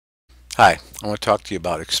Hi, I want to talk to you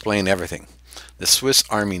about Explain Everything, the Swiss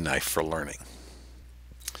Army knife for learning.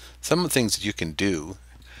 Some of the things that you can do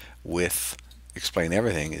with Explain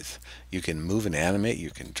Everything is you can move and animate, you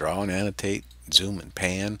can draw and annotate, zoom and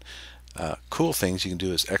pan. Cool things you can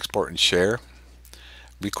do is export and share,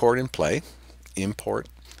 record and play, import,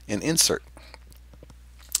 and insert.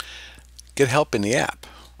 Get help in the app.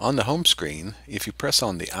 On the home screen, if you press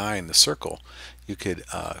on the eye in the circle, you could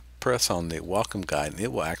press on the welcome guide and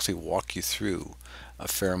it will actually walk you through a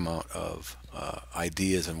fair amount of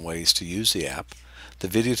ideas and ways to use the app. The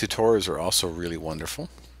video tutorials are also really wonderful.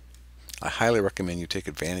 I highly recommend you take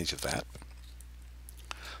advantage of that.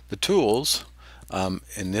 The tools, and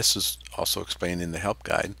this is also explained in the help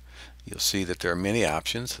guide, you'll see that there are many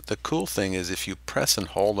options. The cool thing is if you press and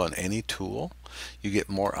hold on any tool, you get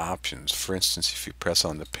more options. For instance, if you press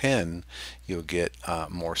on the pen, you'll get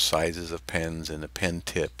more sizes of pens and the pen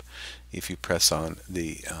tip. If you press on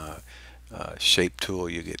the shape tool,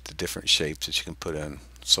 you get the different shapes that you can put in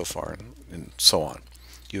so far and so on.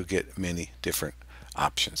 You'll get many different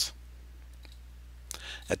options.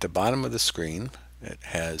 At the bottom of the screen, it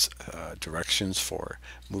has directions for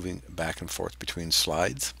moving back and forth between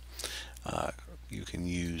slides. You can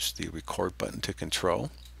use the record button to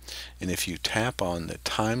control. And if you tap on the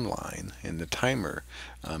timeline and the timer,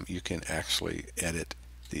 you can actually edit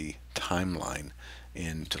the timeline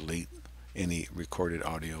and delete any recorded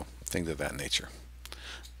audio, things of that nature.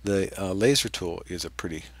 The laser tool is a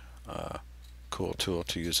pretty cool tool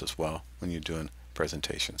to use as well when you're doing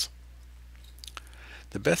presentations.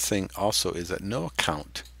 The best thing also is that no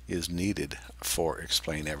account is needed for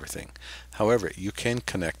Explain Everything. However, you can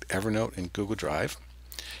connect Evernote and Google Drive,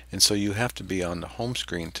 and so you have to be on the home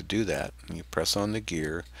screen to do that. And you press on the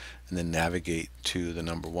gear and then navigate to the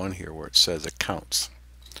number 1 here where it says Accounts.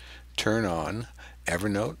 Turn on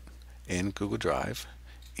Evernote and Google Drive.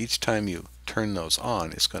 Each time you turn those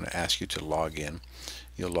on, it's going to ask you to log in.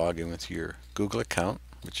 You'll log in with your Google account,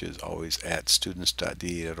 which is always at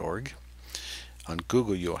students.da.org. On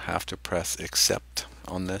Google, you'll have to press accept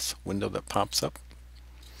on this window that pops up.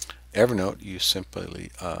 Evernote, you simply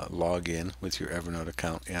log in with your Evernote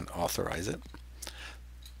account and authorize it.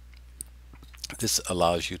 This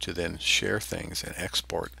allows you to then share things and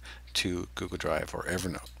export to Google Drive or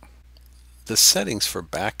Evernote. The settings for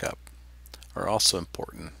backup are also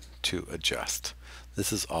important to adjust.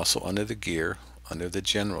 This is also under the gear, under the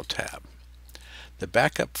General tab. The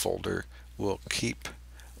backup folder will keep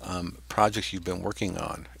projects you've been working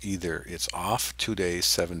on. Either it's off 2 days,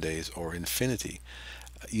 7 days, or infinity.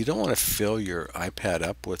 You don't want to fill your iPad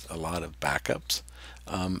up with a lot of backups.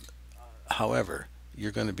 However,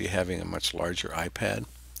 you're going to be having a much larger iPad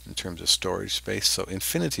in terms of storage space, so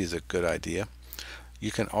infinity is a good idea.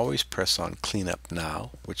 You can always press on Clean Up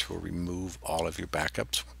Now, which will remove all of your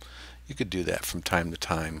backups. You could do that from time to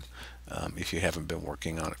time if you haven't been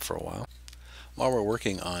working on it for a while. While we're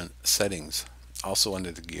working on settings, also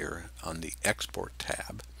under the gear on the Export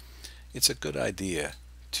tab, it's a good idea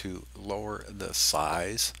to lower the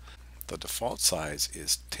size. The default size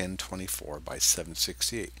is 1024 by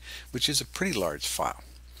 768, which is a pretty large file.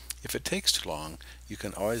 If it takes too long, you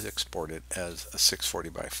can always export it as a 640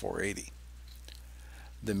 by 480.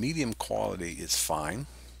 The medium quality is fine,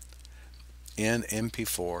 and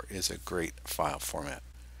MP4 is a great file format.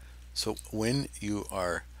 So when you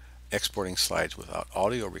are exporting slides without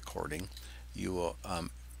audio recording, you will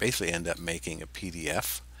basically end up making a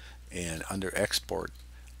PDF. And under export,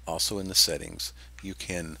 also in the settings, you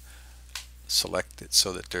can select it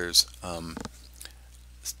so that there's a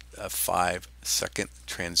 5-second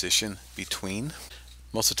transition between.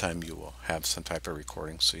 Most of the time you will have some type of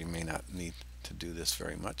recording, so you may not need to do this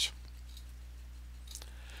very much.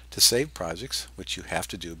 To save projects, which you have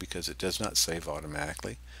to do because it does not save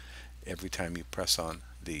automatically, every time you press on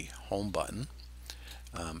the home button,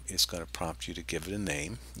 it's going to prompt you to give it a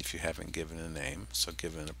name if you haven't given a name. So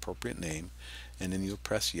give it an appropriate name, and then you'll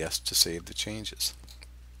press yes to save the changes.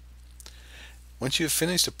 Once you've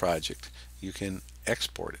finished the project, you can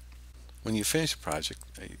export it. When you finish the project,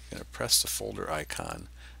 you're going to press the folder icon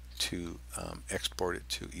to export it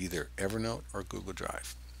to either Evernote or Google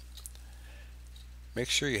Drive. Make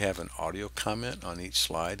sure you have an audio comment on each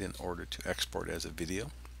slide in order to export as a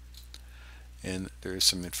video. And there is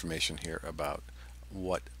some information here about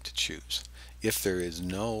what to choose. If there is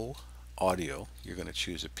no audio, you're going to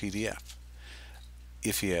choose a PDF.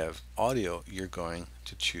 If you have audio, you're going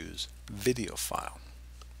to choose video file.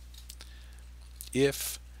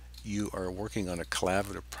 If you are working on a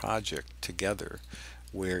collaborative project together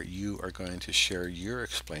where you are going to share your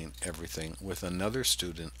Explain Everything with another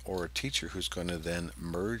student or a teacher who's going to then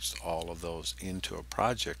merge all of those into a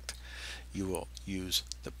project, you will use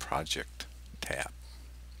the Project tab.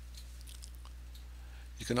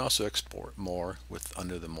 You can also export more with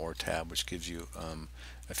under the More tab, which gives you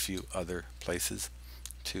a few other places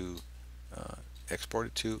to export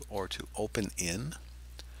it to, or to open in.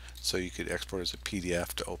 So you could export as a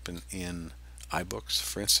PDF to open in iBooks,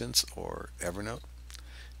 for instance, or Evernote.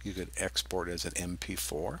 You could export as an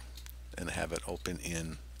MP4 and have it open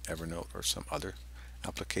in Evernote or some other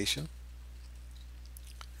application.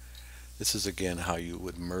 This is again how you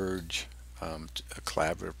would merge a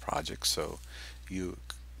collaborative project. So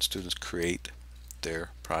students create their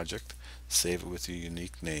project, save it with your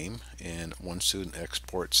unique name, and one student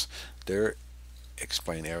exports their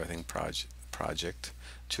Explain Everything project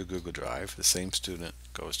to Google Drive. The same student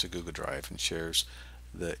goes to Google Drive and shares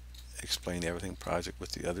the Explain Everything project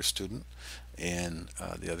with the other student, and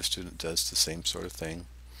the other student does the same sort of thing.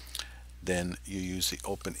 Then you use the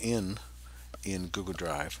open in Google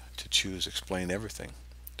Drive to choose Explain Everything.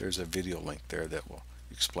 There's a video link there that will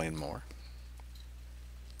explain more.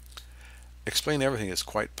 Explain Everything is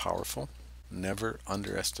quite powerful. Never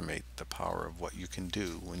underestimate the power of what you can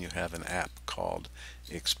do when you have an app called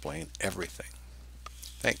Explain Everything.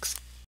 Thanks.